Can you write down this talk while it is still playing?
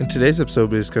In today's episode, we'll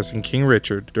be discussing King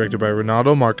Richard, directed by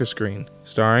Ronaldo Marcus Green,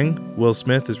 starring Will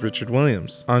Smith as Richard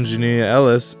Williams, Anjania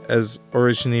Ellis as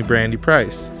Orishini Brandy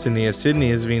Price, Sidney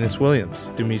as Venus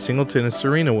Williams, Demi Singleton as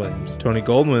Serena Williams, Tony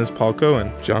Goldwyn as Paul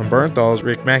Cohen, John Bernthal as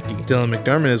Rick Mackey, Dylan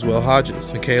McDermott as Will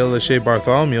Hodges, Michaela Lachey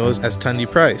Bartholomew as Tundi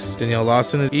Price, Danielle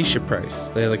Lawson as Isha Price,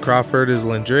 Layla Crawford as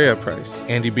Landrea Price,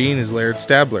 Andy Bean as Laird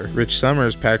Stabler, Rich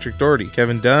Summers as Patrick Doherty,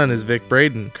 Kevin Dunn as Vic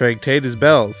Braden, Craig Tate as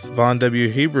Bells, Vaughn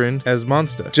W. Hebron as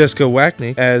Monsta, Jessica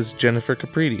Wackney as Jennifer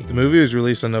Capriti. The movie was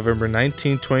released on November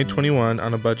 19, 2021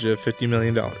 on a budget of $50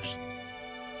 million.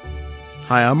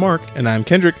 Hi, I'm Mark. And I'm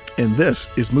Kendrick. And this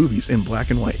is Movies in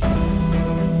Black and White.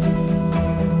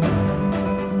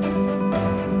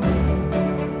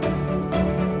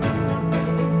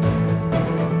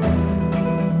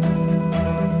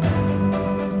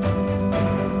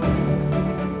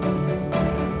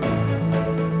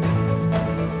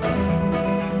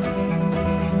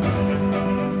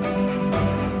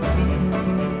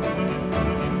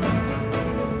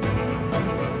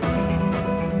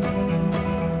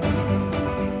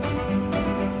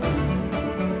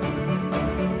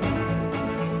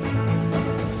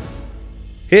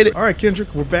 Hit it. All right,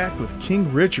 Kendrick, we're back with King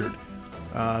Richard,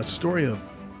 story of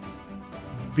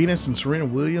Venus and Serena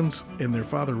Williams and their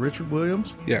father, Richard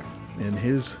Williams. Yeah. And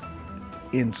his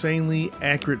insanely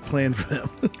accurate plan for them.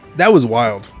 That was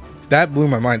wild. That blew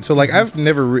my mind. So, I've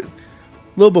never... a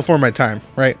little before my time,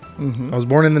 right? Mm-hmm. I was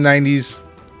born in the 90s.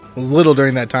 I was little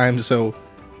during that time, so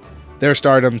their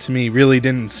stardom to me really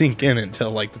didn't sink in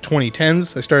until, the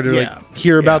 2010s. I started to,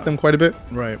 hear about them quite a bit.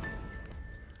 Right.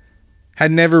 Had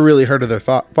never really heard of their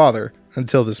father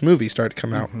until this movie started to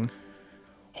come out. Mm-hmm.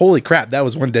 Holy crap, that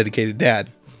was one dedicated dad.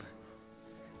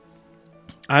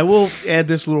 I will add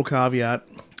this little caveat.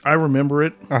 I remember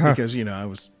it because, I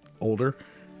was older.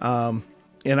 And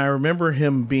I remember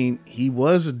him he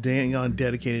was a dang on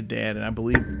dedicated dad. And I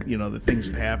believe, the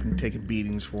things that happened, taking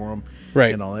beatings for him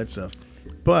and all that stuff.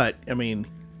 But, even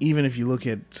if you look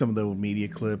at some of the media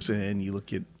clips and you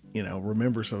look at,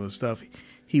 remember some of the stuff,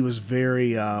 he was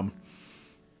very...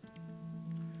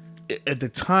 at the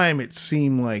time, it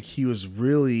seemed like he was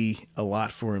really a lot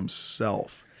for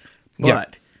himself.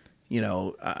 But,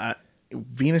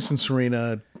 Venus and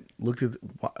Serena looked at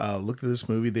this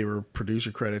movie. They were producer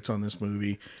credits on this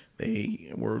movie.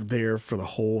 They were there for the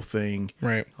whole thing,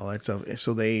 right? All that stuff.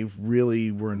 So they really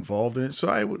were involved in it. So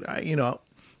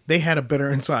they had a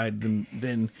better insight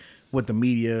than what the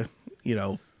media,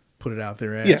 put it out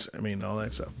there as. Yeah. All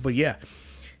that stuff. But yeah,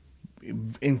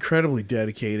 incredibly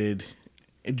dedicated.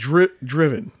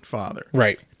 Driven father,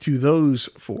 right? To those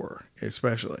four,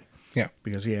 especially,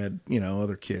 because he had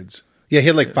other kids. Yeah, he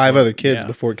had 5 other kids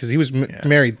before, because he was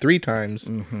married 3 times.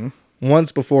 Mm-hmm.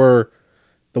 Once before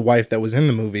the wife that was in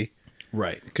the movie,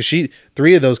 right? Because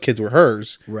 3 of those kids were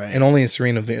hers, right? And only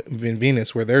Serena and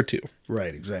Venus were their 2,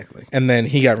 right? Exactly. And then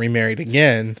he got remarried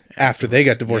again after they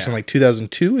got divorced in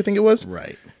 2002, I think it was,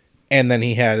 right? And then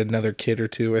he had another kid or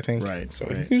 2, I think, right?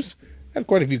 So he had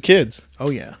quite a few kids. Oh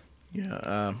yeah. He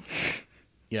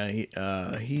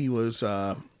was,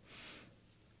 the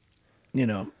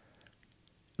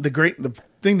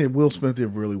thing that Will Smith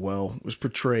did really well was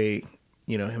portray,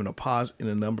 him in a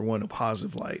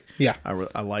positive light. Yeah.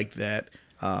 I like that.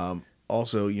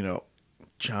 Also,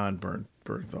 John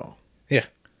Bernthal. Yeah.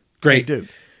 Great dude.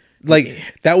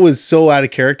 That was so out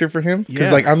of character for him.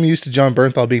 Because, I'm used to John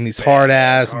Bernthal being these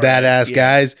badass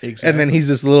guys. Exactly. And then he's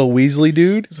this little Weasley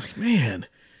dude. He's like, man...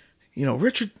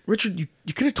 Richard,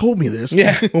 you could have told me this.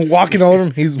 Yeah, walking all over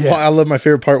him. I love my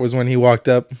favorite part was when he walked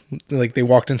up, they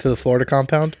walked into the Florida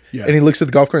compound, and he looks at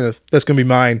the golf cart and goes, that's going to be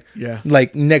mine. Yeah.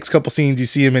 Next couple scenes, you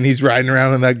see him and he's riding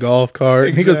around in that golf cart.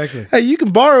 Exactly. And he goes, hey, you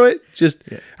can borrow it. Just,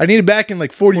 I need it back in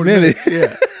 40 minutes.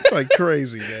 Yeah, it's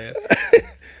crazy, man.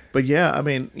 But yeah,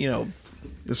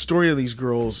 the story of these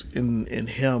girls and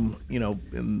him,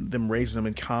 and them raising them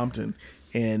in Compton,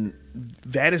 and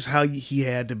that is how he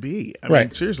had to be.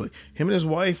 Seriously, him and his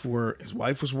wife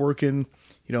was working,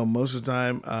 most of the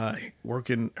time,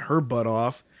 working her butt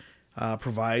off,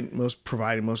 providing most of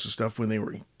the stuff when they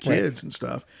were kids and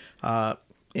stuff.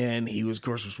 And he was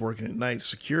working at night,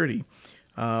 security,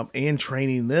 and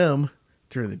training them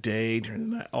during the day, during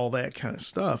the night, all that kind of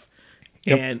stuff.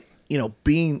 Yep. And,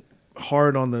 being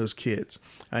hard on those kids.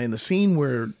 In the scene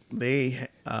where the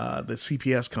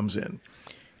CPS comes in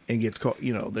and gets called,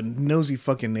 the nosy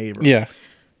fucking neighbor. Yeah.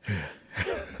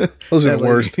 Those are the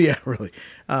worst. Yeah, really.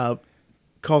 Call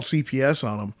CPS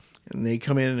on them, and they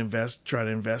come in and try to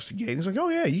investigate. And he's like, oh,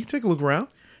 yeah, you can take a look around.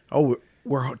 Oh,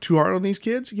 we're too hard on these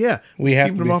kids? Yeah. We have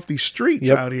keeping to them off these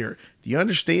streets out here. Do you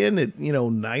understand that,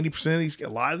 90% of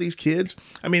a lot of these kids,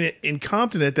 I mean, in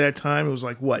Compton at that time, it was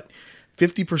like, what,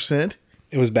 50%?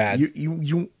 It was bad. It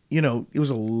was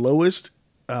the lowest,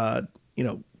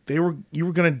 you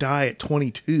were going to die at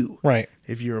 22. Right.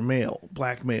 If you're a male,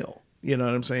 black male. You know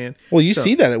what I'm saying? Well, you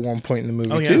see that at one point in the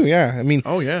movie, yeah. too. Yeah. I mean,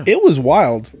 it was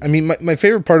wild. I mean, my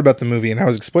favorite part about the movie, and I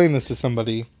was explaining this to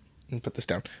somebody, and put this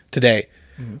down, today,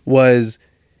 was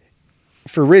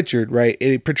for Richard, right?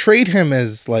 It portrayed him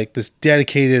as like this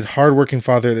dedicated, hardworking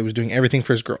father that was doing everything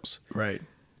for his girls. Right.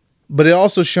 But it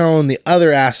also shown the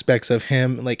other aspects of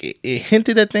him. Like, it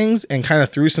hinted at things and kind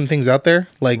of threw some things out there.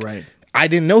 Like, right. I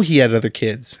didn't know he had other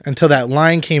kids until that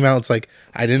line came out. It's like,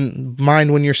 I didn't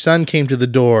mind when your son came to the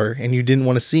door and you didn't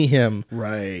want to see him.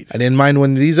 Right. I didn't mind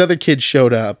when these other kids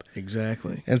showed up.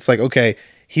 Exactly. And it's like, okay,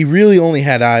 he really only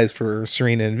had eyes for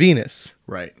Serena and Venus.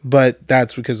 Right. But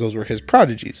that's because those were his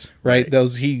prodigies, right?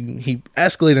 Those he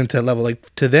escalated them to that level.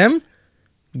 Like, to them,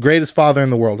 greatest father in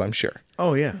the world, I'm sure.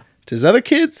 Oh, yeah. To his other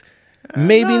kids,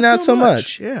 maybe not so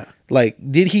much. Yeah. Like,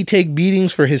 did he take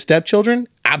beatings for his stepchildren?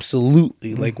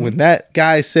 Absolutely. Like, when that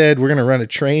guy said, we're going to run a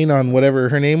train on whatever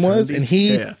her name was, and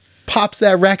he pops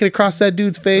that racket across that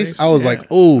dude's face, I was like,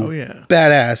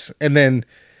 badass. And then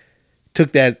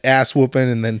took that ass whooping,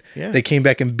 and then they came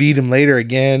back and beat him later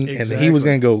again, and he was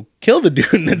going to go kill the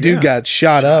dude, and the dude got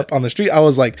shot up on the street. I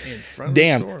was like,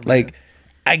 damn, store, like,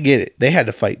 I get it. They had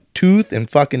to fight tooth and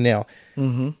fucking nail.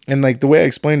 And like the way I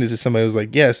explained it to somebody was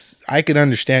like, yes, I could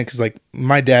understand, because like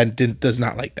my dad does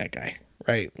not like that guy,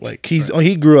 right? Like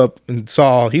he grew up and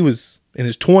he was in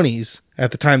his 20s at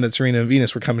the time that Serena and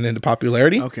Venus were coming into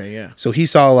popularity. Okay, yeah. So he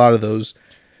saw a lot of those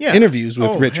interviews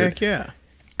with Richard. Heck yeah.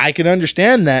 I can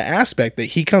understand that aspect, that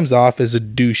he comes off as a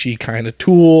douchey kind of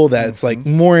tool that's like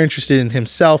more interested in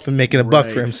himself and making a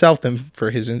buck for himself than for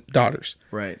his daughters.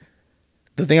 Right.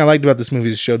 The thing I liked about this movie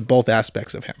is it showed both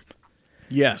aspects of him.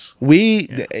 Yes. When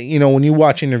you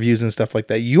watch interviews and stuff like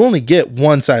that, you only get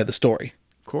one side of the story.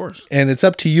 Of course. And it's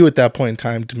up to you at that point in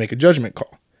time to make a judgment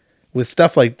call. With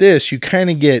stuff like this, you kind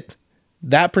of get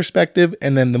that perspective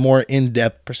and then the more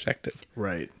in-depth perspective.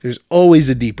 Right. There's always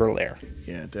a deeper layer.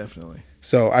 Yeah, definitely.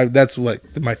 So that's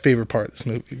what my favorite part of this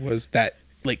movie was, that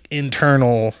like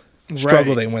internal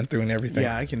struggle they went through and everything.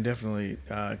 Yeah, I can definitely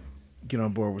get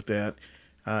on board with that.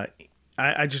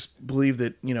 I just believe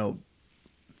that,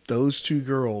 those two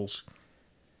girls,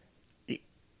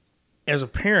 as a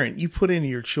parent, you put into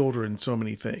your children so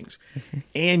many things.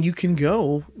 And you can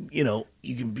go,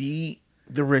 you can be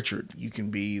the Richard, you can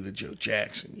be the Joe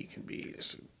Jackson, you can be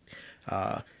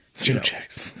Joe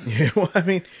Jackson. Yeah, well, I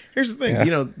mean, here's the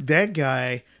thing, that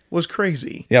guy was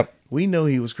crazy. Yep. We know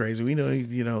he was crazy. We know,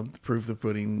 the proof of the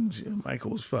pudding,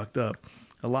 Michael was fucked up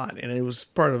a lot. And it was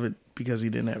part of it because he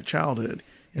didn't have childhood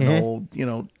and the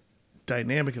whole,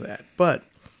 dynamic of that. But,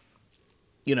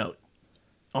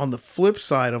 on the flip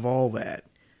side of all that,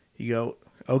 you go,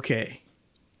 okay,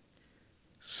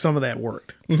 some of that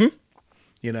worked. Mm-hmm.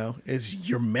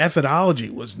 Your methodology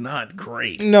was not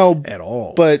great. No, at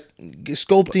all. But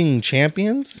sculpting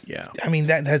champions, yeah. I mean,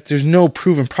 that there's no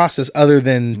proven process other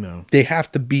than they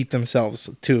have to beat themselves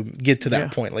to get to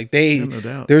that point. Like no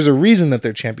doubt. There's a reason that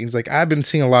they're champions. Like, I've been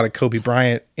seeing a lot of Kobe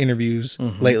Bryant interviews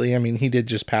lately. I mean, he did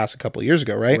just pass a couple of years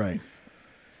ago, right? Right.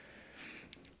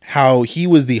 How he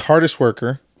was the hardest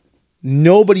worker.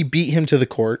 Nobody beat him to the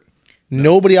court.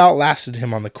 Nobody outlasted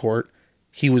him on the court.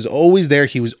 He was always there.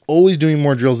 He was always doing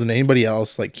more drills than anybody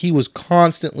else. Like, he was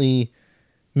constantly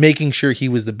making sure he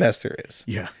was the best there is.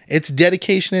 Yeah. It's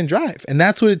dedication and drive. And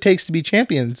that's what it takes to be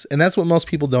champions. And that's what most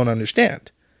people don't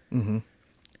understand. Mm-hmm.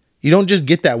 You don't just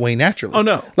get that way naturally. Oh,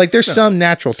 no. Like, there's some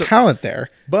natural talent there.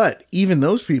 But even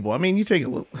those people, I mean, you take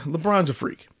LeBron's a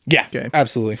freak. Yeah, okay?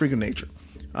 Absolutely. Freak of nature.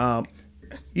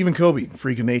 Even Kobe,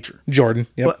 freak of nature. Jordan,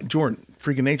 Jordan,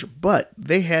 freak of nature. But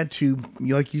they had to,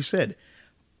 like you said,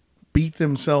 beat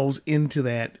themselves into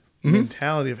that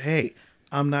mentality of, hey,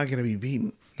 I'm not going to be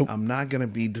beaten. Nope. I'm not going to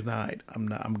be denied.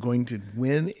 I'm going to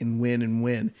win and win and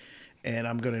win. And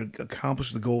I'm going to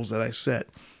accomplish the goals that I set.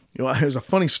 There's a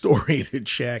funny story to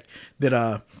Shaq that,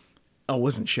 it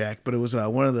wasn't Shaq, but it was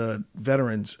one of the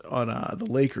veterans on the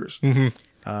Lakers.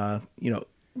 Mm-hmm.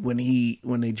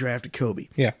 When they drafted Kobe.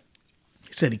 Yeah.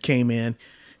 He said he came in,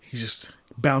 he's just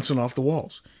bouncing off the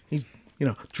walls. He's,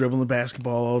 dribbling the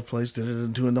basketball all over the place,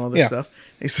 doing all this stuff.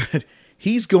 He said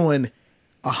he's going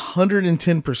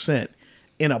 110%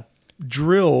 in a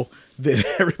drill that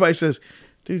everybody says,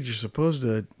 dude, you're supposed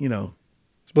to,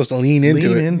 supposed to lean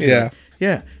into it. Yeah. It.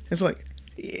 Yeah. It's like,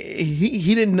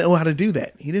 he didn't know how to do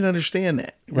that. He didn't understand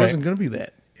that. It wasn't going to be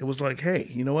that. It was like, hey,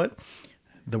 you know what?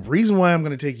 The reason why I'm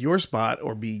going to take your spot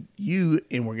or be you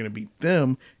and we're going to beat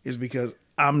them is because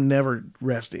I'm never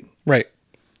resting. Right.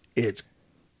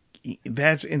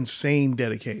 That's insane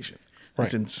dedication.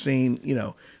 That's Right. insane.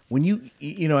 When you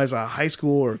as a high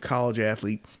school or college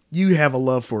athlete, you have a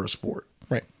love for a sport.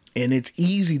 Right. And it's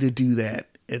easy to do that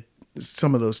at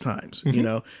some of those times.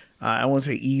 I won't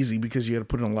say easy because you got to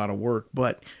put in a lot of work,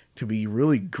 but to be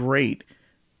really great,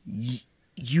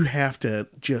 you have to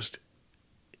just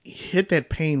hit that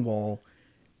pain wall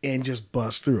and just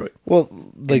bust through it. Well,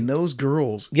 And those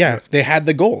girls, they had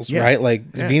the goals, Yeah. right? Like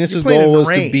Yeah. Venus's You're playing goal in the was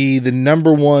to rain. be the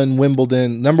number one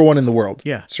Wimbledon, number one in the world.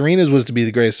 Yeah. Serena's was to be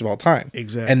the greatest of all time.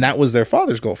 Exactly. And that was their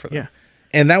father's goal for them. Yeah.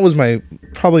 And that was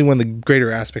probably one of the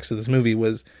greater aspects of this movie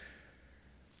was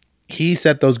he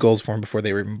set those goals for them before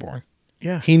they were even born.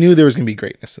 Yeah. He knew there was going to be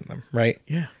greatness in them, right?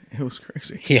 Yeah. It was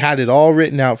crazy. He had it all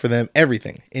written out for them,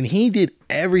 everything. And he did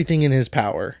everything in his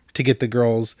power to get the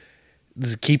girls,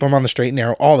 to keep them on the straight and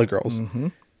narrow, all the girls.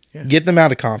 Yeah. Get them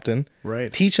out of Compton.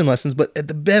 Right. Teach them lessons. But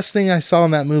the best thing I saw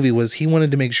in that movie was he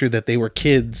wanted to make sure that they were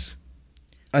kids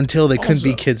until they couldn't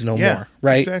be Also, kids no yeah, more.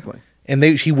 Right? exactly. And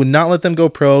he would not let them go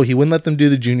pro. He wouldn't let them do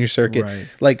the junior circuit. Right.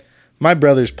 Like my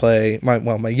brothers play,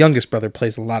 my youngest brother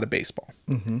plays a lot of baseball.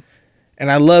 Mm-hmm.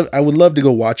 And I would love to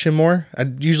go watch him more. I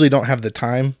usually don't have the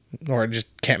time, or I just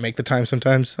can't make the time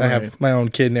sometimes. I Right. have my own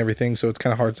kid and everything, so it's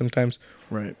kind of hard sometimes.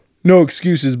 Right. No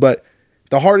excuses, but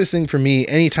the hardest thing for me,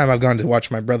 anytime I've gone to watch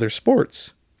my brother's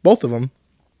sports, both of them,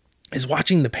 is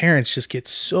watching the parents just get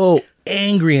so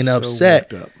angry and So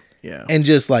upset worked up. Yeah. and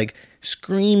just like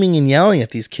screaming and yelling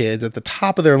at these kids at the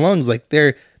top of their lungs, like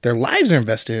their lives are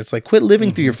invested. It's like, quit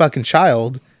living through your fucking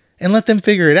child and let them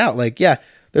figure it out. Like, yeah,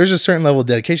 there's a certain level of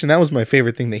dedication. That was my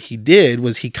favorite thing that he did,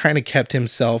 was he kind of kept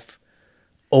himself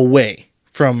away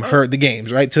from the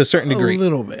games, right? To a certain degree. A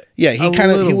little bit. Yeah,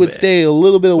 he would bit. stay a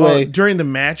little bit away. Well, during the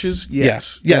matches,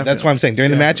 yes. Yeah, that's what I'm saying.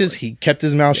 During the matches, he kept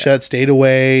his mouth shut, stayed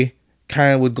away,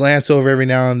 kind of would glance over every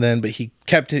now and then, but he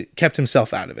kept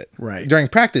himself out of it. Right. During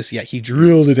practice, yeah, he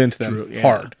drilled it into them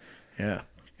hard. Yeah.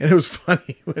 And it was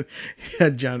funny when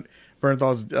John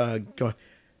Bernthal's going,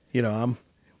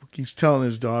 he's telling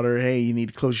his daughter, hey, you need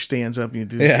to close your stands up. You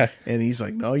do this. Yeah. And he's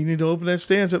like, no, you need to open that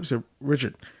stands up. He said,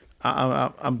 Richard,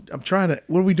 I'm trying to,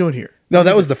 what are we doing here? No,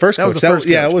 that was the first coach. Was the first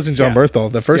coach. It wasn't John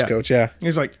Bernthal, the first Yeah. coach, yeah.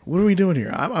 He's like, what are we doing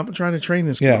here? I'm trying to train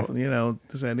this Yeah. girl,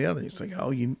 this, that, and the other. He's like,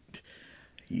 oh, you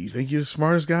think you're the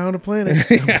smartest guy on the planet?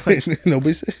 I'm like,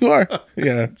 Nobody says you are.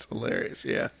 Yeah. it's hilarious.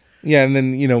 Yeah. Yeah, and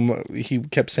then, he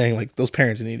kept saying, like, those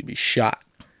parents need to be shot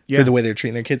Yeah. for the way they're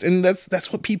treating their kids. And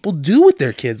that's what people do with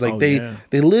their kids. Like,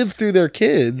 they live through their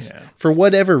kids for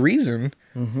whatever reason.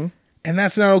 Mm-hmm. And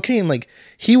that's not okay. And, like,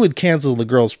 he would cancel the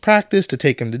girls' practice to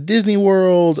take them to Disney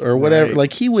World or whatever. Right.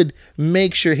 Like, he would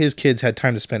make sure his kids had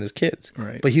time to spend as kids.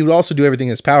 Right. But he would also do everything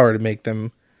in his power to make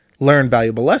them learn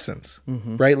valuable lessons.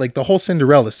 Mm-hmm. Right? Like, the whole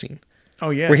Cinderella scene.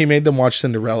 Oh, yeah. Where he made them watch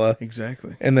Cinderella.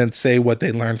 Exactly. And then say what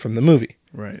they learned from the movie.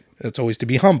 Right. It's always to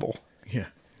be humble. Yeah.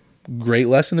 Great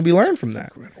lesson to be learned from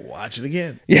that. We're going to watch it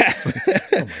again. Yeah.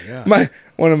 Oh, my God.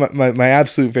 One of my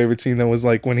absolute favorite scene, though, was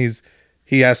like when he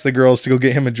asked the girls to go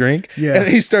get him a drink. Yeah. And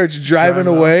he starts driving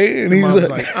away. And the he's mom's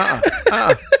like,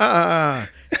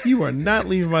 you are not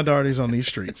leaving my daughters on these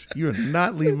streets. You are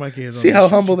not leaving my kids on see these how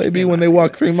streets. humble they be when they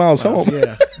walk 3 miles home.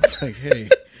 Yeah. It's like, hey,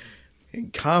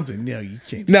 in Compton, you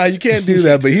can't. No, you can't do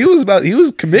that. But he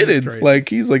was committed. Crazy. Like,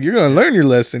 he's like, you're going to learn your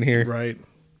lesson here. Right.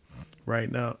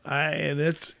 Right. No, and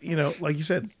it's, like you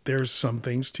said, there's some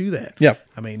things to that. Yeah.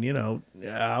 I mean,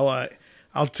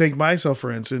 I'll take myself,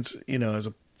 for instance, as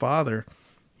a father.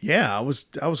 Yeah, I was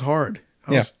hard.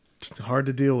 I was hard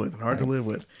to deal with and hard to live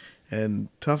with and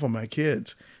tough on my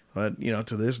kids. But,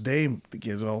 to this day, the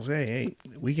kids all say, hey,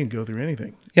 we can go through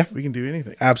anything. Yeah. We can do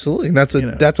anything. Absolutely. And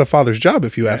that's a father's job,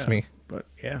 if you ask me. But,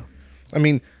 yeah. I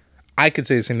mean, I could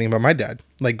say the same thing about my dad.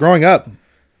 Like, growing up,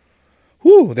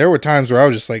 there were times where I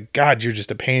was just like, God, you're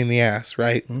just a pain in the ass,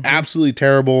 right? Mm-hmm. Absolutely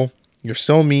terrible. You're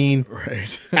so mean.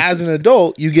 Right. As an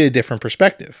adult, you get a different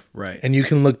perspective. Right. And you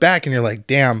can look back and you're like,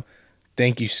 damn,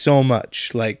 thank you so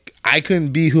much. Like, I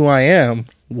couldn't be who I am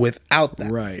without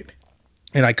that. Right.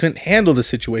 And I couldn't handle the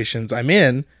situations I'm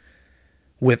in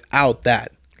without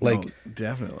that. Like,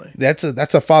 definitely. That's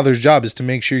a father's job, is to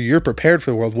make sure you're prepared for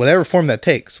the world, whatever form that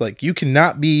takes. Like, you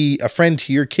cannot be a friend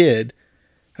to your kid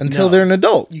until they're an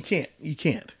adult. You can't.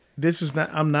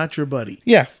 I'm not your buddy.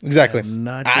 Yeah, exactly.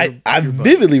 I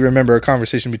vividly remember a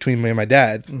conversation between me and my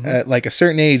dad at like a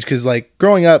certain age, because like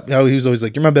growing up, he was always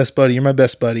like, you're my best buddy, you're my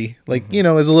best buddy. Like,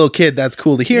 as a little kid, that's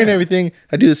cool to hear and everything.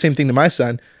 I do the same thing to my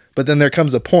son. But then there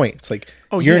comes a point. It's like,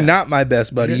 You're yeah. not my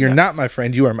best buddy. Yeah, You're no. not my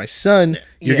friend. You are my son.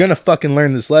 You're Yeah. going to fucking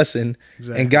learn this lesson.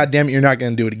 Exactly. And goddamn it, you're not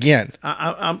going to do it again.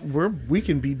 We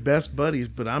can be best buddies,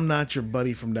 but I'm not your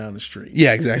buddy from down the street.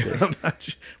 Yeah, exactly.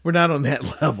 We're not on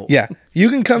that level. Yeah. You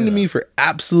can come to me for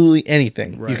absolutely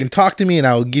anything. You Right. can talk to me and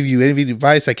I will give you any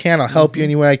advice I can. I'll help you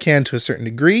any way I can to a certain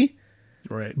degree.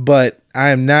 Right. But I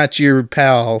am not your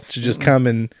pal to just come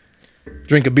and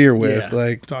drink a beer with. Yeah.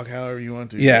 Like, Talk however you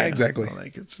want to. Yeah, exactly. All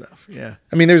that good stuff. Yeah.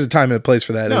 I mean, there's a time and a place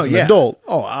for that No, as an yeah. adult.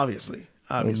 Oh, obviously.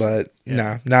 But Yeah.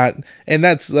 nah, not. And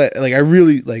that's like I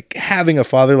really like having a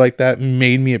father like that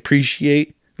made me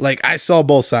appreciate. Like I saw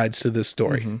both sides to this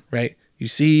story, right? You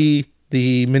see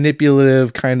the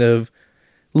manipulative kind of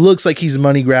looks like he's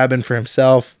money grabbing for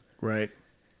himself, Right.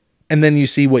 and then you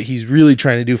see what he's really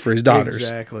trying to do for his daughters.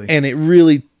 Exactly. And it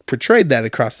really portrayed that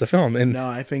across the film. And No,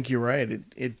 I think you're right.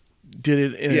 It did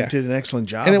it, and Yeah. it did an excellent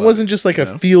job. and it of wasn't just like you a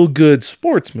know? feel good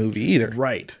sports movie either.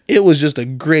 Right. It was just a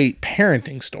great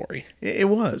parenting story. It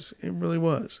was. It really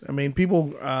was. I mean,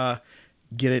 people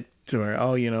get it to where,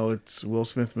 oh, you know, it's a Will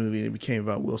Smith movie and it became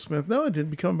about Will Smith. No, it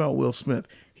didn't become about Will Smith.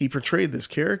 He portrayed this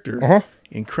character Uh-huh.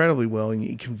 incredibly well, and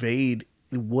he conveyed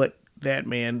what that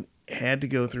man had to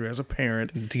go through as a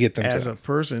parent, To get them as to- a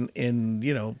person. And,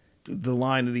 you know, the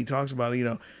line that he talks about, you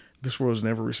know, this world's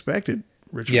never respected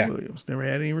Richard Yeah. Williams. Never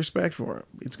had any respect for him.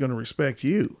 It's going to respect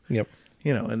you. Yep.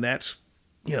 You know, and that's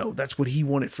what he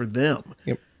wanted for them.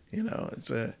 Yep. You know, it's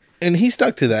a And he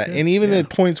stuck to that. And even Yeah. at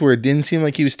points where it didn't seem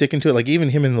like he was sticking to it, like even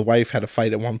him and the wife had a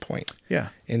fight at one point. yeah.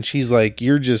 And she's like,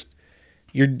 you're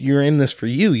in this for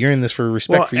you. You're in this for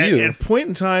respect for you. At a point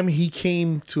in time, he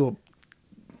came to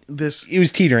this. He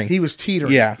was teetering. He was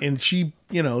teetering. Yeah. And she,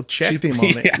 you know, checked She- him on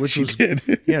it, yeah, which she was did.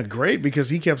 yeah, great, because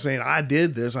he kept saying, I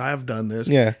did this, I've done this.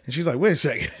 Yeah. And she's like, wait a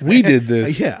second. We did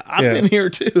this. Yeah, I've Yeah. been here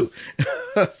too.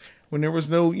 When there was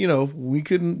no, you know,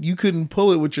 you couldn't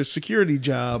pull it with your security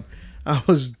job. I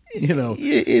was, you know,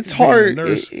 It's being a hard.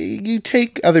 nurse. You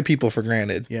take other people for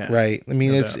granted. Yeah. Right. I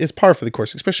mean, No it's doubt. par for the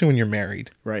course, especially when you're married.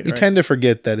 Right, You right. tend to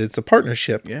forget that it's a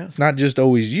partnership. Yeah. It's not just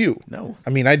always you. No. I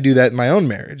mean, I do that in my own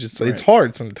marriage. It's Right.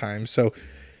 hard sometimes. So,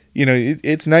 you know,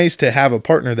 it's nice to have a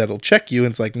partner that'll check you.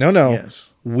 And it's like, no,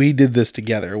 Yes. we did this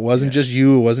together. It wasn't just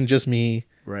you. It wasn't just me.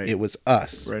 Right. It was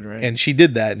us. Right, right. And she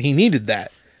did that, and he needed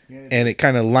that. And it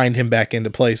kind of lined him back into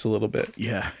place a little bit.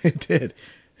 Yeah, it did.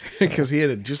 Because he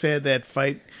had just had that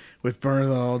fight with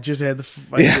Bernal, just had the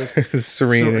fight with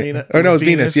Serena. Oh, no, it was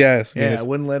Venus. Yes. Yeah, Venus.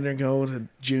 wouldn't let her go to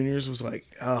juniors. Was like,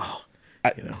 oh,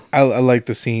 you know. I like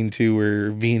the scene too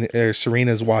where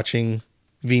Serena's watching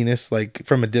Venus like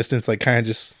from a distance, like kind of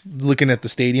just looking at the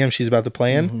stadium she's about to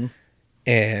play in, Mm-hmm.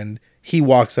 and he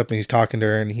walks up and he's talking to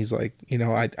her and he's like, you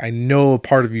know, I know a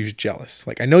part of you's jealous.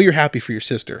 Like I know you're happy for your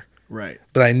sister, Right.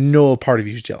 but I know a part of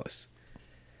you's jealous.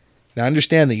 Now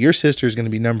understand that your sister is going to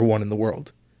be number one in the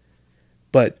world,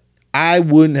 but I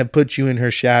wouldn't have put you in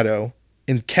her shadow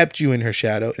and kept you in her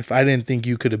shadow if I didn't think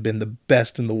you could have been the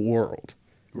best in the world.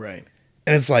 Right.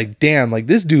 And it's like, damn, like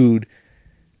this dude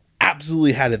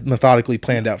absolutely had it methodically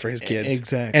planned out for his kids.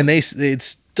 Exactly. And it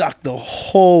stuck the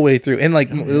whole way through. And like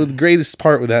the greatest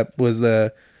part with that was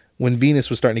when Venus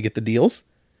was starting to get the deals.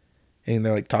 And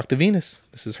they're like, talk to Venus.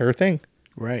 This is her thing.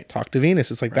 Right. Talk to Venus.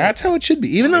 It's like, that's how it should be.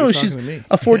 Even Why are though you she's talking to me?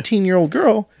 a 14-year-old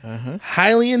girl, Uh-huh.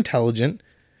 highly intelligent,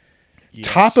 Yes.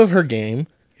 top of her game,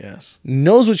 Yes.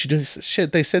 knows what she does.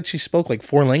 Shit, they said she spoke like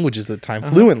 4 languages at the time,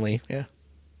 fluently. Yeah.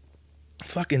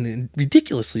 Fucking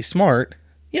ridiculously smart.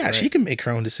 Yeah, she can make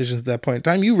her own decisions at that point in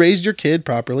time. You raised your kid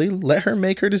properly. Let her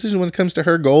make her decision when it comes to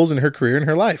her goals and her career and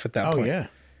her life at that Oh point. yeah.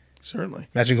 Certainly.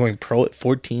 Imagine going pro at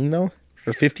 14 though,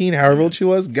 or 15, however old she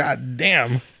was. God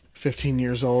damn. 15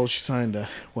 years old. She signed The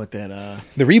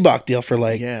Reebok deal for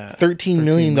like Yeah, $13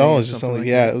 million million, or something something like like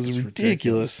that. that. It was It's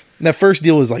ridiculous. And that first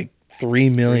deal was like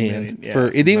 $3 million. million, yeah, For it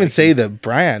from didn't even Nike. say the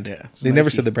brand. Yeah, it was They never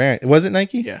Nike. said the brand. Was it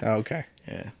Nike? Yeah. Oh, okay.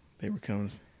 yeah. They were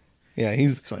coming. Yeah,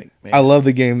 It's like, man. I love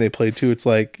the game they played too. It's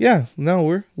like, yeah, no,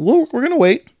 we're gonna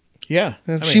wait. Yeah.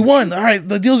 She won. All right,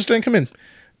 the deals are starting to come in.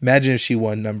 Imagine if she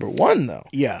won number 1 though.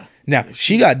 Yeah. Now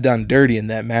she got done dirty in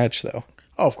that match though.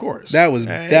 Oh, of course. That was You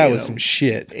know, some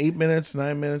shit. 8 minutes,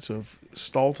 9 minutes of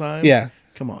stall time. Yeah.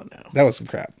 Come on now. That was some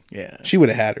crap. Yeah. She would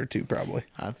have had her too probably.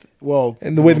 Well,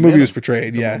 And the way the movie was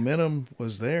portrayed, the yeah. momentum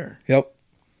was there. Yep.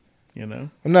 You know.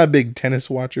 I'm not a big tennis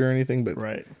watcher or anything, but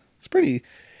Right. it's pretty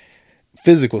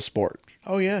physical sport.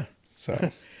 Oh yeah.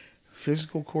 So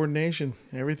Physical coordination,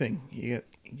 everything. You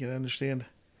gotta understand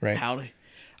right. how to.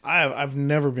 I've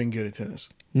never been good at tennis.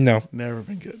 No, Never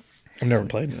been good. I've never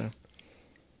played. You know.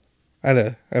 I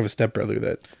have a stepbrother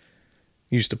that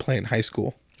used to play in high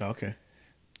school. Okay.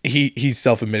 he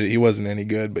self-admitted he wasn't any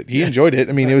good, but he enjoyed it.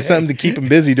 I mean, it was something to keep him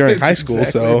busy during high school.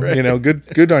 exactly So, right.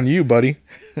 good on you, buddy.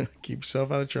 Keep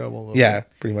yourself out of trouble. a little Yeah,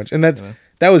 pretty much. And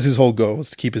that was his whole goal,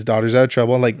 was to keep his daughters out of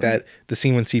trouble. Like that, the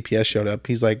scene when CPS showed up,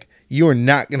 he's like, you are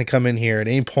not going to come in here at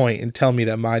any point and tell me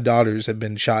that my daughters have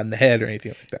been shot in the head or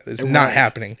anything like that. It's not Right.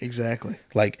 happening. Exactly.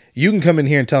 Like, you can come in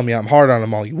here and tell me I'm hard on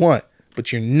them all you want,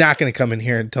 but you're not going to come in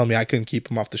here and tell me I couldn't keep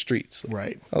them off the streets.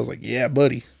 Right. I was like, yeah,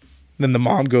 buddy. Then the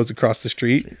mom goes across the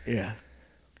street. Yeah.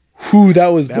 Whew, that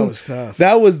was tough.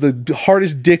 That was the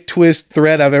hardest dick twist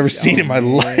thread I've ever seen in my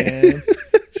life.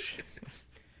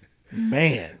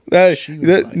 Man. She was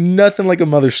That like, nothing like a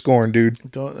mother scorn, dude.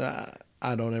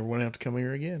 I don't ever want to have to come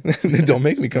here again. Don't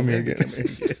make me come here again.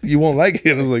 You won't like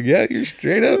it. I was like, yeah, you're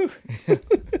straight up.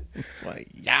 It's like,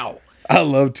 yow. I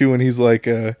love too when he's like,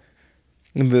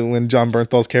 when John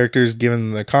Bernthal's character is giving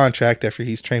them the contract after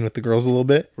he's trained with the girls a little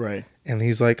bit. Right. And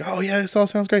he's like, oh yeah, this all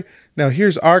sounds great. Now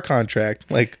here's our contract.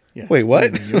 Like, Yeah. wait,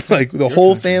 what? Like the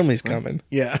whole family's coming.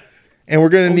 Yeah. And we're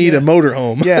going to need yeah. a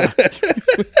motorhome. Yeah.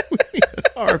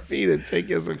 RV to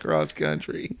take us across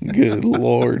country. Good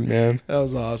Lord, man. That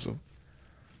was awesome.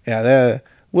 Yeah, that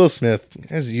Will Smith,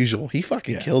 as usual, he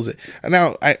fucking kills it. And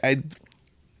now,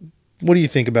 what do you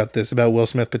think about this? About Will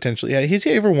Smith potentially? Yeah, has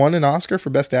he ever won an Oscar for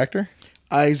Best Actor?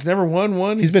 He's never won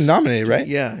one. He's been nominated, right?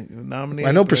 Yeah, nominated.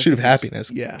 I know but Pursuit of think it's-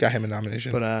 Happiness Yeah, got him a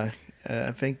nomination. but I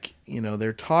think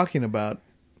they're talking about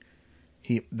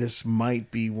this might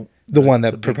be the one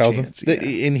the that big propels chance, him.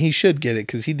 And he should get it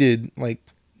because he did, like,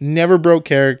 never broke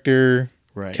character,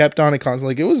 Right. kept on it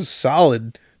constantly. Like, it was a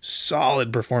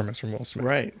solid performance from Will Smith.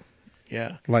 Right.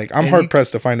 Yeah. Like, I'm And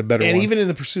hard-pressed to find a better And one. even in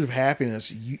the Pursuit of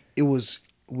Happiness, it was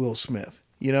Will Smith.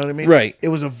 You know what I mean? Right. It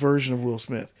was a version of Will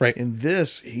Smith. Right. In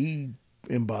this, he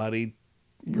embodied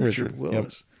Richard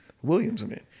Williams. I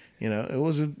mean, it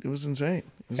was insane. It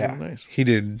was Yeah, really nice. he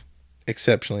did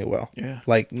exceptionally well. Yeah.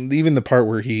 Like, even the part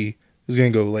where he was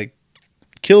going to go, like,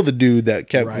 kill the dude that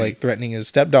kept, Right. like, threatening his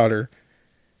stepdaughter,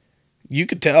 you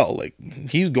could tell, like,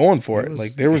 he was going for it.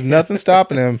 Like, there was nothing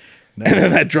stopping him. And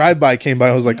then that drive-by came by.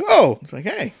 I was like, oh, It's like,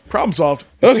 hey, problem solved.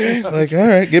 okay. Like, all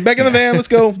right, get back in the van. Let's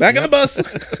go. Back in the bus.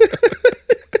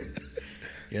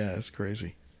 Yeah, it's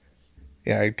crazy.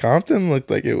 Yeah, Compton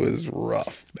looked like it was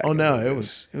rough. back Oh in no, the it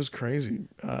days. was crazy.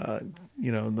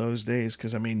 In those days,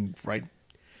 because I mean, right,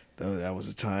 that was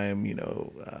a time,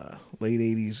 late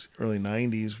 '80s, early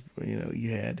 '90s.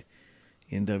 You had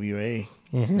NWA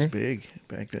was big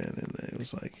back then, and it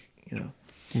was like,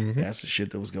 that's the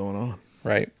shit that was going on.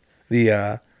 Right.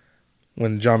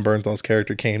 When John Bernthal's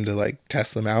character came to, like,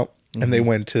 test them out, and they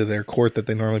went to their court that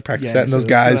they normally practice Yeah, at, and so those let's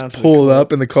go guys down to the pulled court.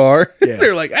 up in the car. Yeah.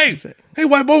 They're like, hey,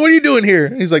 white boy, what are you doing here?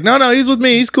 And he's like, no, he's with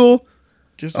me. He's cool.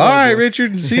 Just All right, boy.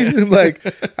 Richard. See, like,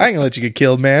 I ain't gonna let you get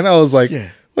killed, man. I was like, Yeah.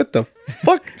 what the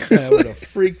fuck? That would have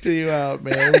freaked you out,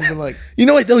 man. It would have been like, You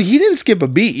know what, though? He didn't skip a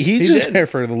beat. He's just didn't. there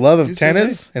for the love of He said,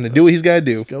 tennis "Hey, and to do what he's got to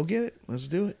do. let's go get it. Let's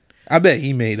do it. I bet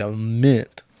he made a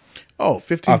mint. Oh,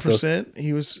 15%.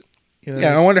 He was,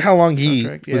 Yeah, I wonder how long he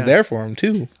contract, was yeah. there for him,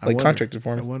 too. I Like, wonder. contracted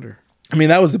for I him. wonder. I mean,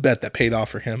 that was a bet that paid off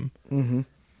for him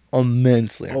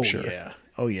immensely, I'm Oh sure. yeah.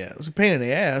 Oh yeah. It was a pain in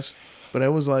the ass, but I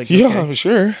was like, Yeah, okay. I'm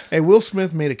sure. Hey, Will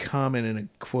Smith made a comment in a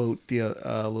quote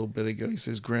a little bit ago. He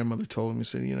says, grandmother told him, he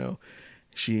said,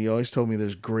 she always told me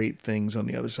there's great things on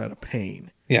the other side of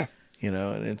pain. Yeah. And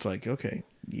it's like, okay,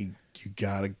 you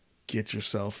gotta get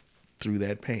yourself through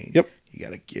that pain. Yep. You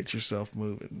gotta get yourself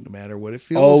moving, no matter what it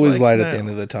feels Always like light now. at the end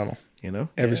of the tunnel. Yeah.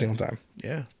 Every single time.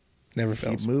 Yeah. Never Keep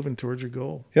fails. moving towards your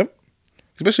goal. Yep.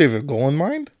 Especially if you have a goal in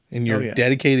mind and you're yeah.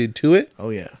 dedicated to it, Oh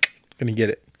yeah. gonna get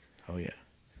it. Oh yeah.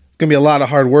 It's gonna be a lot of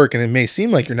hard work, and it may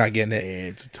seem like you're not getting it.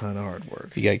 It's a ton of hard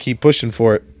work. You gotta keep pushing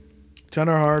for it. Ton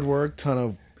of hard work, ton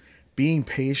of being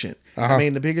patient. Uh-huh. I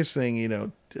mean, the biggest thing,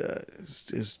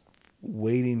 is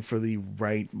waiting for the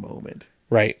right moment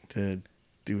Right. to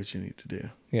do what you need to do.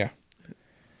 Yeah.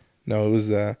 No, it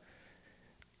was.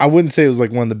 I wouldn't say it was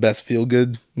like one of the best feel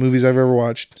good movies I've ever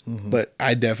watched, but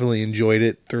I definitely enjoyed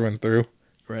it through and through.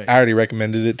 Right. I already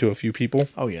recommended it to a few people,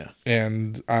 Oh yeah.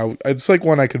 and it's like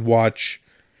one I could watch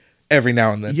every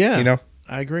now and then. Yeah.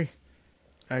 I agree.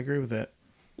 I agree with that.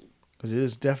 Because it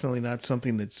is definitely not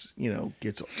something that's,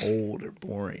 gets old or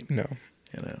boring. No.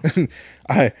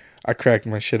 I cracked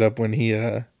my shit up when he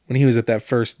was at that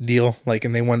first deal, like,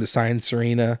 and they wanted to sign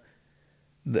Serena,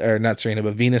 or not Serena,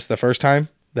 but Venus the first time.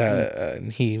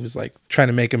 And he was like trying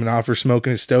to make him an offer,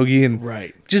 smoking his stogie, and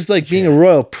Right. just like being a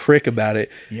royal prick about it.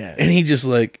 Yeah. And he just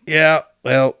like, yeah,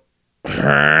 well,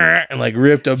 and like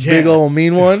ripped a big old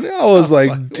mean one. I was like,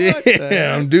 what the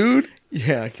damn, heck? dude.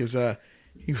 Yeah, because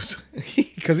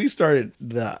he started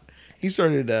he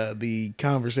started the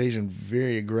conversation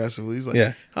very aggressively. He's like,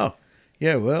 Yeah. "Oh,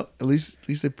 yeah, well, at least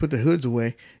they put the hoods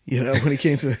away." You know, when he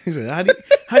came to, he said,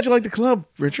 "How'd you like the club,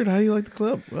 Richard? How do you like the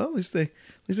club?" Well, at least they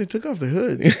took off the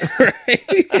hoods.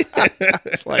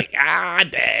 It's like,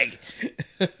 dang.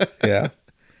 Yeah.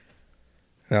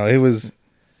 No, it was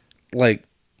like,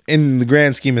 in the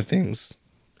grand scheme of things,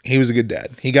 he was a good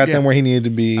dad. He got them where he needed to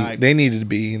be. They needed to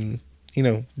be, and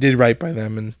did right by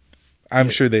them. And I'm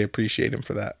sure they appreciate him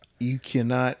for that. You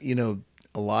cannot,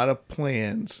 a lot of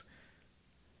plans.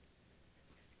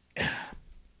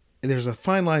 There's a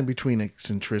fine line between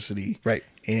eccentricity, Right,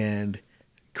 and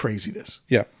craziness.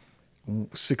 Yeah.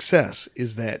 Success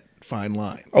is that fine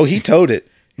line. Oh, he towed it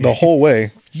the whole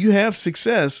way. If you have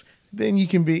success, then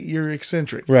you're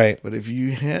eccentric. Right. But if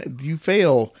you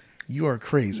fail, you are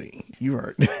crazy. You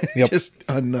are just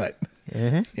a nut.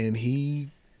 Mm-hmm. And he,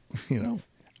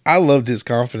 I loved his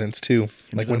confidence too.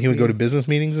 Like when he would go to business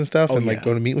meetings and stuff, and like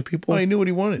go to meet with people. Well, he knew what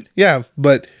he wanted. Yeah,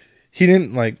 but he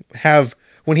didn't have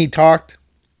when he talked.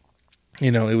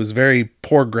 It was very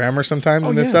poor grammar sometimes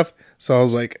and this stuff. So I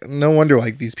was like, no wonder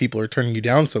like these people are turning you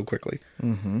down so quickly.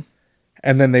 Mm-hmm.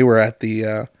 And then they were at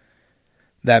the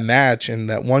that match, and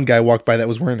that one guy walked by that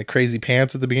was wearing the crazy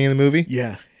pants at the beginning of the movie.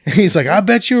 Yeah. He's like, I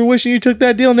bet you were wishing you took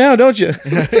that deal now, don't you?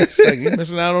 It's like, you're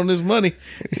missing out on this money.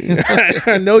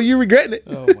 I know you're regretting it.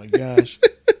 Oh my gosh.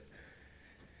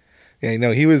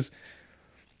 Yeah,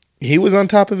 he was on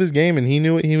top of his game, and he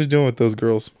knew what he was doing with those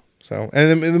girls. So,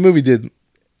 and the movie did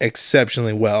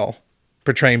exceptionally well,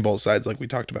 portraying both sides, like we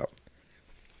talked about.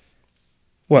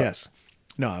 What? Yes.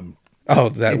 No, I'm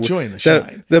that enjoying the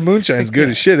shine. The moonshine's good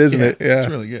as shit, isn't it? Yeah, it's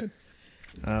really good.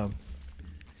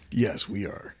 Yes, we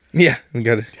are. Yeah, we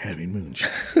got it. Having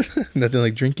moonshine. Nothing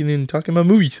like drinking and talking about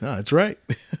movies. No, that's right.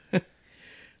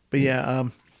 But yeah,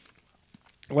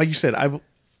 like you said,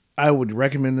 I would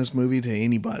recommend this movie to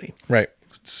anybody. Right.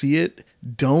 See it.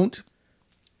 Don't.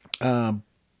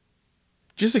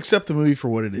 Just accept the movie for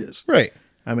what it is. Right.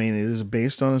 I mean, it is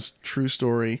based on a true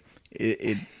story.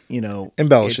 It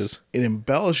embellishes. It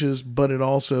embellishes, but it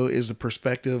also is the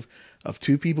perspective of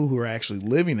two people who are actually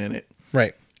living in it.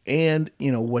 Right. And,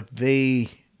 what they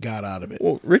got out of it.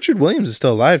 Well, Richard Williams is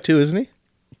still alive too, isn't he?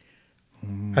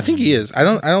 I think he is.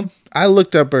 I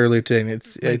looked up earlier today, and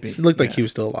it looked like he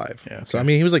was still alive. Yeah, okay. So I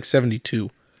mean, he was like 72.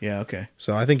 Yeah, okay.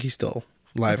 So I think he's still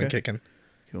alive and kicking.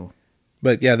 Cool.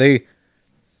 But yeah, they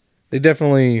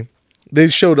definitely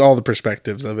showed all the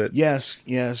perspectives of it. Yes,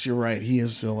 you're right. He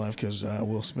is still alive because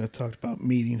Will Smith talked about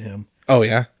meeting him. Oh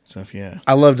yeah. Stuff, yeah.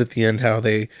 I loved at the end how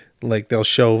they'll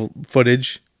show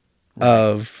footage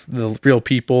of the real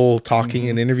people talking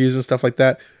in interviews and stuff like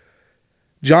that.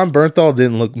 John Bernthal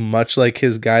didn't look much like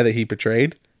his guy that he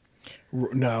portrayed.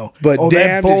 No. But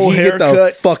damn, did he get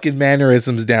the fucking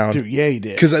mannerisms down. Dude, yeah, he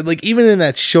did. Because even in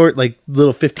that short,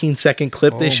 little 15-second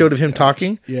clip they showed of him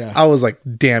talking, I was like,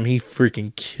 damn, he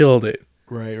freaking killed it.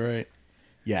 Right.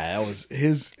 Yeah, that was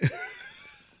his...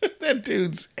 that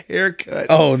dude's haircut.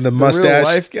 Oh, and the mustache. Real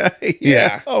life guy.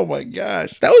 Yeah. Oh, my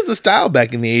gosh. That was the style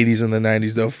back in the 80s and the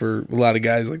 90s, though, for a lot of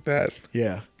guys like that.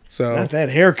 Yeah. So not that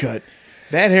haircut.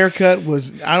 That haircut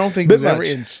was, I don't think it was ever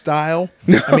in style.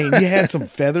 I mean, you had some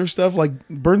feather stuff. Like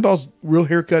Bernthal's real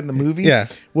haircut in the movie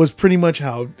was pretty much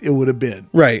how it would have been.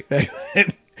 Right.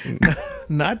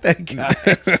 Not that guy.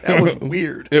 That was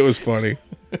weird. It was funny.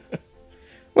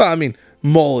 Well, I mean,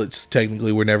 mullets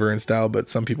technically were never in style, but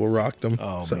some people rocked them.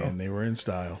 Oh, man, they were in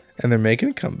style. And they're making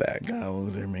a comeback. Oh,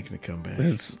 they're making a comeback.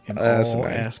 It's in all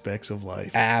aspects of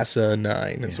life.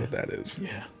 Asinine is what that is.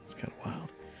 Yeah, it's kind of wild.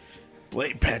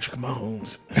 Blade Patrick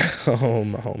Mahomes. Oh,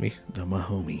 my homie. The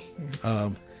Mahomie.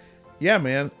 Yeah,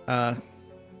 man.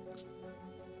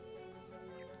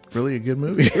 Really a good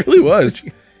movie. It really was.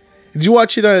 Did you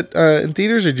watch it in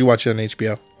theaters, or did you watch it on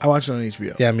HBO? I watched it on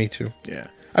HBO. Yeah, me too. Yeah.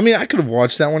 I mean, I could have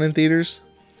watched that one in theaters,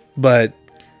 but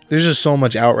there's just so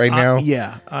much out right now.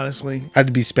 Yeah, honestly.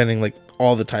 I'd be spending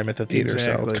all the time at the theater,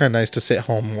 so it's kind of nice to sit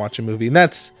home and watch a movie. And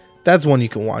that's one you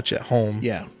can watch at home.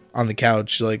 Yeah. On the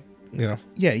couch,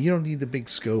 Yeah, you don't need the big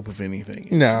scope of anything.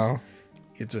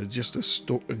 It's just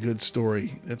a good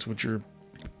story. That's what you're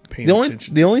paying attention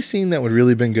to. The only scene that would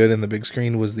really been good in the big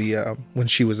screen was the when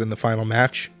she was in the final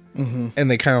match, and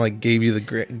they kind of gave you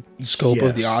the scope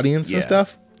of the audience and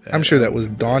stuff. I'm sure that was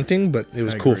daunting, but it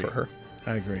was cool for her.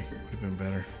 I agree. Would have been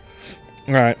better.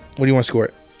 All right, what do you want to score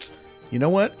it? You know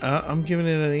what? I'm giving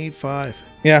it an 8.5.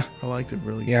 Yeah, I liked it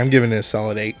really. Yeah, I'm giving it a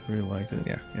solid 8. Really liked it.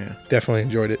 Yeah, definitely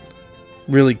enjoyed it.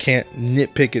 Really can't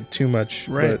nitpick it too much,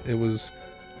 right. But it was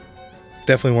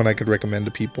definitely one I could recommend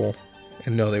to people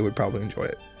and know they would probably enjoy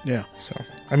it. Yeah. So,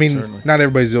 I mean, certainly. Not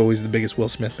everybody's always the biggest Will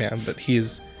Smith fan, but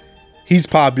he's he's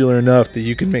popular enough that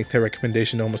you can make that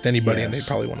recommendation to almost anybody, and they Yes,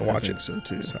 probably want to I watch think it. so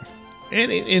too. So.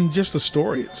 And just the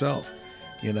story itself,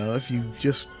 if you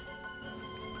just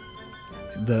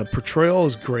the portrayal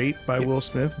is great by Will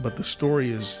Smith, but the story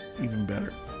is even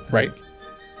better. I Right. think.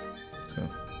 So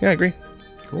Yeah, I agree.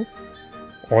 cool.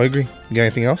 Oh, I agree. You got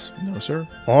anything else? No, sir.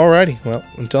 Alrighty. Well,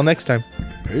 until next time.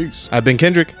 Peace. I've been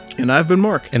Kendrick, And I've been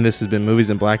Mark. and this has been Movies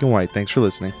in Black and White. Thanks for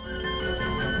listening.